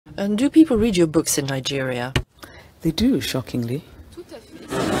And do people read your books in Nigeria? They do, shockingly.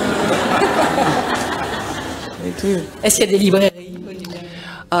 They do. Est-ce qu'il y a des librairies?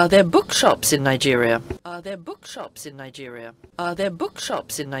 Are there bookshops in Nigeria? Are there bookshops in Nigeria? Are there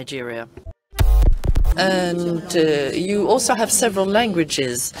bookshops in Nigeria? And you also have several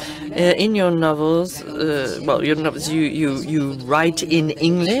languages in your novels. Well, your novels you write in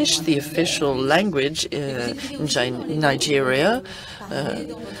English, the official language in Nigeria,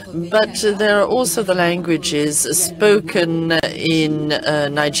 but there are also the languages spoken in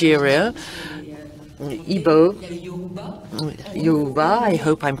Nigeria. Igbo, Yoruba, I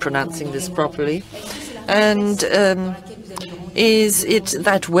hope I'm pronouncing this properly. And is it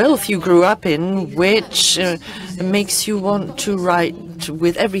that wealth you grew up in which makes you want to write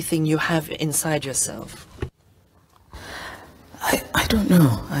with everything you have inside yourself? I don't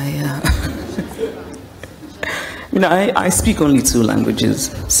know. I speak only 2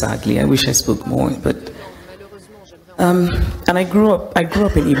 languages, sadly. I wish I spoke more, but and I grew up in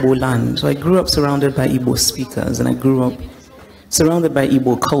Igbo land, so I grew up surrounded by Igbo speakers, and I grew up surrounded by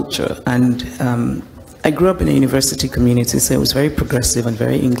Igbo culture, and I grew up in a university community, so it was very progressive and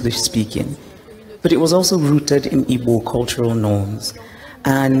very English speaking, but it was also rooted in Igbo cultural norms,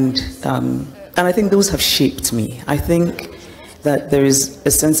 and I think those have shaped me. I think that there is a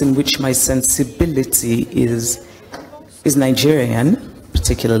sense in which my sensibility is Nigerian,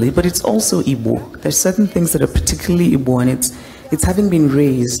 particularly, but it's also Igbo. There's certain things that are particularly Igbo, and it's having been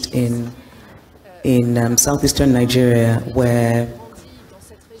raised in southeastern Nigeria, where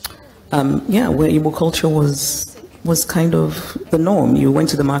where Igbo culture was kind of the norm. You went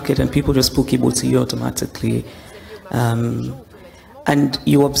to the market and people just spoke Igbo to you automatically, and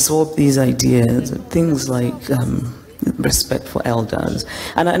you absorb these ideas, things like respect for elders,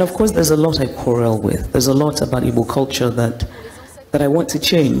 and of course there's a lot I quarrel with. There's a lot about Igbo culture that I want to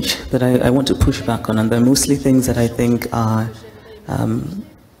change, that I want to push back on, and they're mostly things that I think are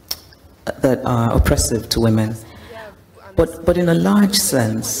oppressive to women. But in a large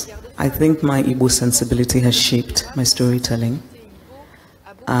sense, I think my Igbo sensibility has shaped my storytelling.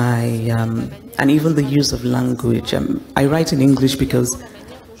 And even the use of language. I write in English because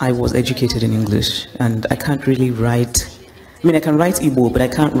I was educated in English, and I can't really write. I mean, I can write Igbo, but I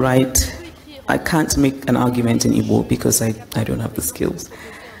can't make an argument in Igbo because I don't have the skills.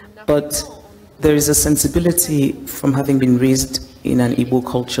 But there is a sensibility from having been raised in an Igbo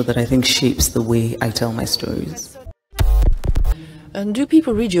culture that I think shapes the way I tell my stories. And do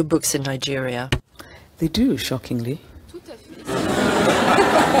people read your books in Nigeria? They do, shockingly.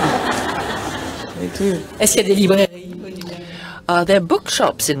 They do. Est-ce qu'il y a des librairies? Are there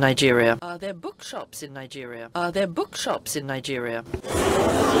bookshops in Nigeria? Are there bookshops in Nigeria? Are there bookshops in Nigeria?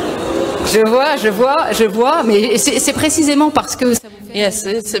 Je vois, mais c'est précisément parce que ça vous fait... Yes,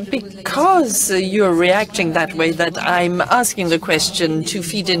 it's because you're reacting that way that I'm asking the question to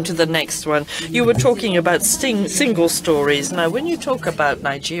feed into the next one. You were talking about single stories. Now, when you talk about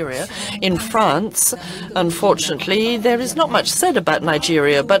Nigeria, in France, unfortunately, there is not much said about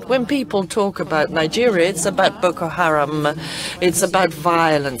Nigeria, but when people talk about Nigeria, it's about Boko Haram, it's about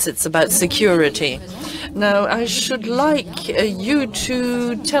violence, it's about security. Now, I should like you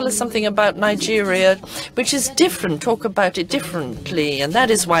to tell us something about Nigeria, which is different, talk about it differently. And that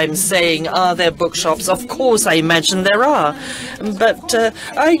is why I'm saying, are there bookshops? Of course, I imagine there are. But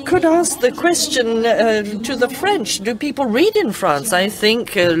I could ask the question to the French. Do people read in France? I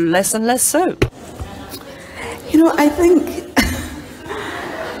think less and less so. You know, I think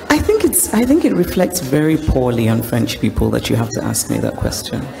it reflects very poorly on French people that you have to ask me that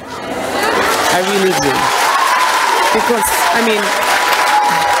question. I really do. Because, I mean,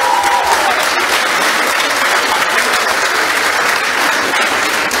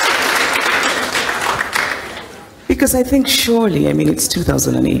 because I think surely, I mean, it's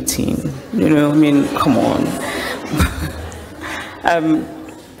 2018, you know, I mean, come on.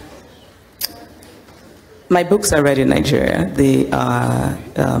 My books are read in Nigeria. They are,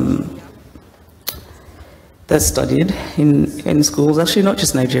 they're studied in schools, actually not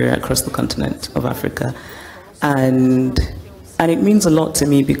just Nigeria, across the continent of Africa. And it means a lot to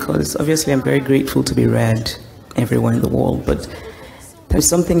me because obviously I'm very grateful to be read everywhere in the world, but there's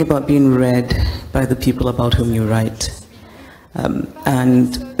something about being read by the people about whom you write. And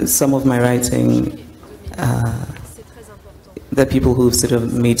some of my writing, there are people who've sort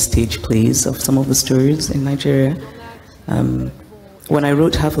of made stage plays of some of the stories in Nigeria. When I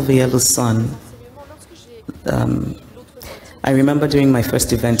wrote Half of a Yellow Sun, I remember doing my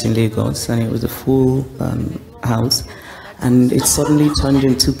first event in Lagos, and it was a full house, and it suddenly turned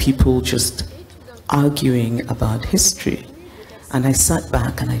into people just arguing about history. And I sat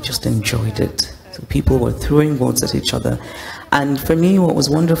back and I just enjoyed it. So people were throwing words at each other. And for me, what was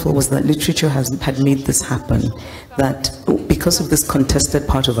wonderful was that literature had made this happen. That because of this contested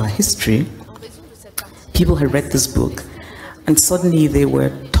part of our history, people had read this book and suddenly they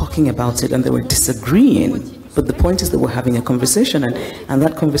were talking about it and they were disagreeing. But the point is that we're having a conversation, and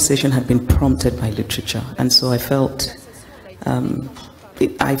that conversation had been prompted by literature. And so I felt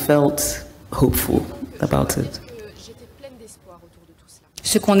hopeful about it.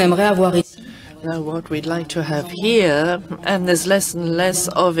 Ce qu'on aimerait avoir ici. Now, what we'd like to have here, and there's less and less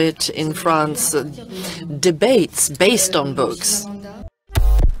of it in France, debates based on books.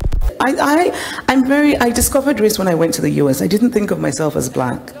 I discovered race when I went to the US. I didn't think of myself as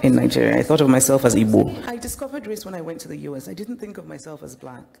black in Nigeria. I thought of myself as Igbo. I discovered race when I went to the US. I didn't think of myself as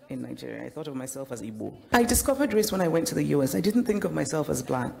black in Nigeria. I thought of myself as Igbo. I discovered race when I went to the US. I didn't think of myself as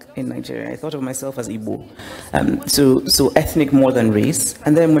black in Nigeria. I thought of myself as Igbo. So ethnic more than race.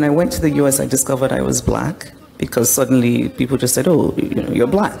 And then when I went to the US, I discovered I was black because suddenly people just said, oh, you're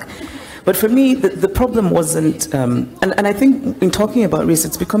black. But for me, the problem wasn't, and I think in talking about race,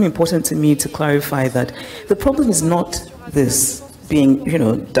 it's become important to me to clarify that the problem is not this being,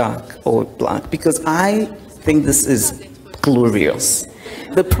 dark or black, because I think this is glorious.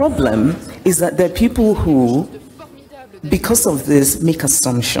 The problem is that there are people who, because of this, make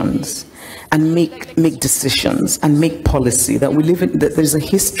assumptions and make decisions and make policy, that we live in, that there's a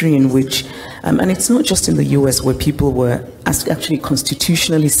history in which, and it's not just in the US where people were actually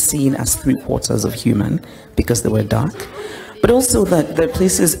constitutionally seen as 3/4 of human because they were dark, but also that there are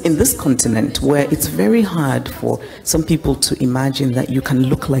places in this continent where it's very hard for some people to imagine that you can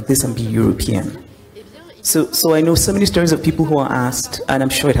look like this and be European. So I know so many stories of people who are asked, and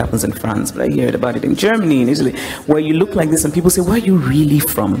I'm sure it happens in France, but I hear about it in Germany, in Italy, where you look like this and people say, where are you really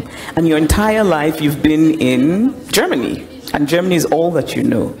from? And your entire life you've been in Germany, and Germany is all that you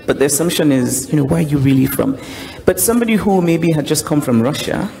know. But the assumption is, where are you really from? But somebody who maybe had just come from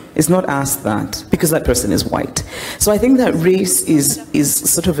Russia is not asked that because that person is white. So I think that race is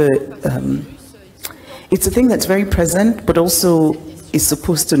sort of it's a thing that's very present, but also is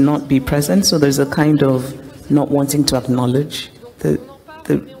supposed to not be present. So there's a kind of not wanting to acknowledge the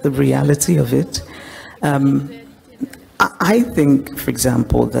reality of it. I think, for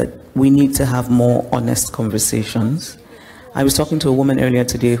example, that we need to have more honest conversations. I was talking to a woman earlier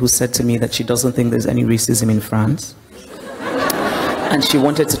today who said to me that she doesn't think there's any racism in France. And she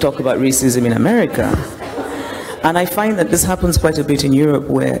wanted to talk about racism in America. And I find that this happens quite a bit in Europe,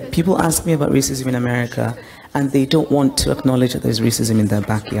 where people ask me about racism in America and they don't want to acknowledge that there's racism in their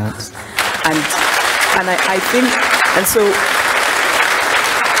backyards. And I think, and so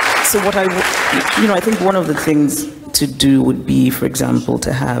what I think one of the things to do would be, for example,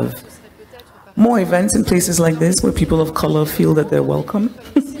 to have more events in places like this where people of color feel that they're welcome.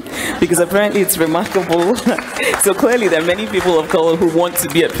 Because apparently it's remarkable. So clearly there are many people of color who want to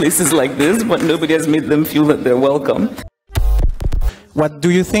be at places like this, but nobody has made them feel that they're welcome. What do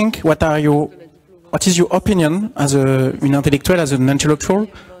you think? What is your opinion as an intellectual,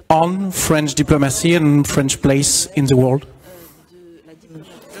 on French diplomacy and French place in the world?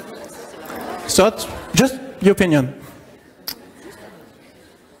 So, just your opinion.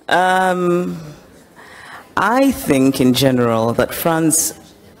 I think in general that France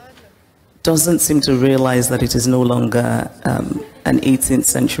doesn't seem to realize that it is no longer an 18th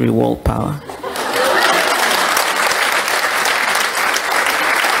century world power.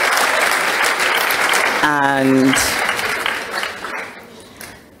 And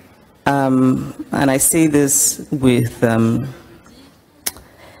I say this with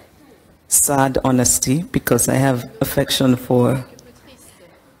sad honesty, because I have affection for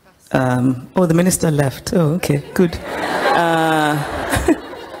oh, the minister left. Oh, okay, good.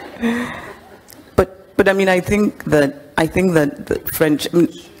 But I mean, I think that the French,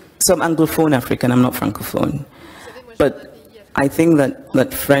 so I'm Anglophone African, I'm not Francophone, but I think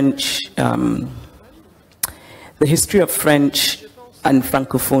that French, the history of French and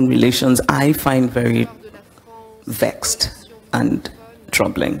Francophone relations, I find very vexed and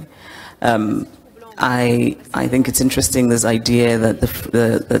troubling. I think it's interesting, this idea that the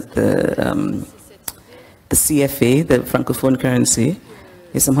CFA, the Francophone currency,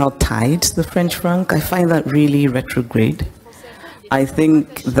 is somehow tied to the French franc. I find that really retrograde. I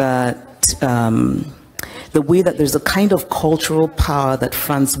think that the way that there's a kind of cultural power that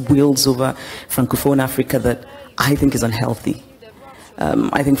France wields over Francophone Africa that I think is unhealthy.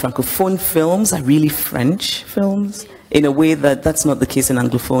 I think Francophone films are really French films in a way that that's not the case in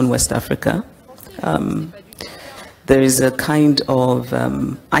Anglophone West Africa. There is a kind of,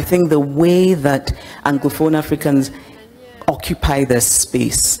 I think the way that Anglophone Africans occupy their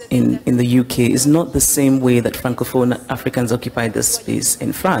space in the UK is not the same way that Francophone Africans occupy their space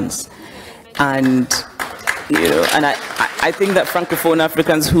in France. And, you know, and I think that Francophone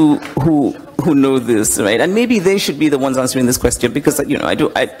Africans who know this, right? And maybe they should be the ones answering this question, because, you know,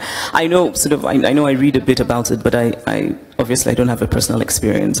 I know sort of, I know I read a bit about it, but I obviously I don't have a personal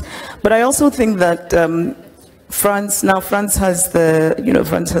experience. But I also think that France has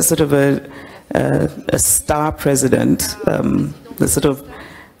France has sort of a star president, the sort of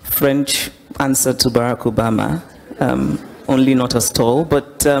French answer to Barack Obama, only not as tall,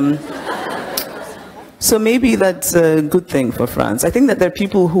 but so maybe that's a good thing for France. I think that there are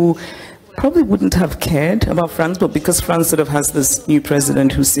people who probably wouldn't have cared about France, but because France sort of has this new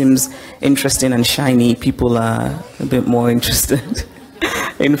president who seems interesting and shiny, people are a bit more interested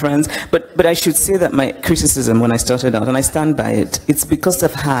in France. But I should say that my criticism when I started out, and I stand by it, it's because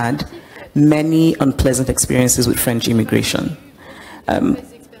I've had many unpleasant experiences with French immigration.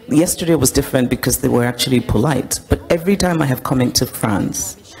 Yesterday was different because they were actually polite, but every time I have come into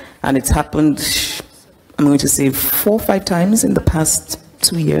France, and it's happened, I'm going to say 4 or 5 times in the past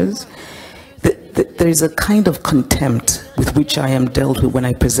 2 years, there is a kind of contempt with which I am dealt with when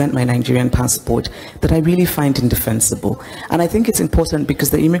I present my Nigerian passport that I really find indefensible. And I think it's important because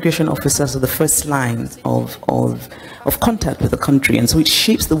the immigration officers are the first line of contact with the country, and so it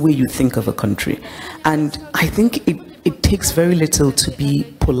shapes the way you think of a country. And I think it takes very little to be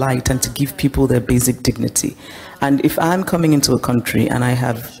polite and to give people their basic dignity. And if I'm coming into a country and I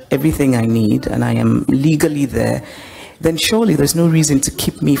have everything I need and I am legally there, then surely there's no reason to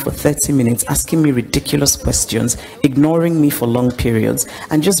keep me for 30 minutes asking me ridiculous questions, ignoring me for long periods,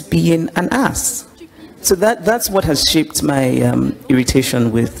 and just being an ass. So that's what has shaped my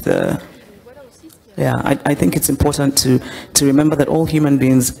irritation with I think it's important to remember that all human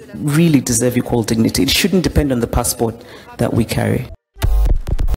beings really deserve equal dignity. It shouldn't depend on the passport that we carry.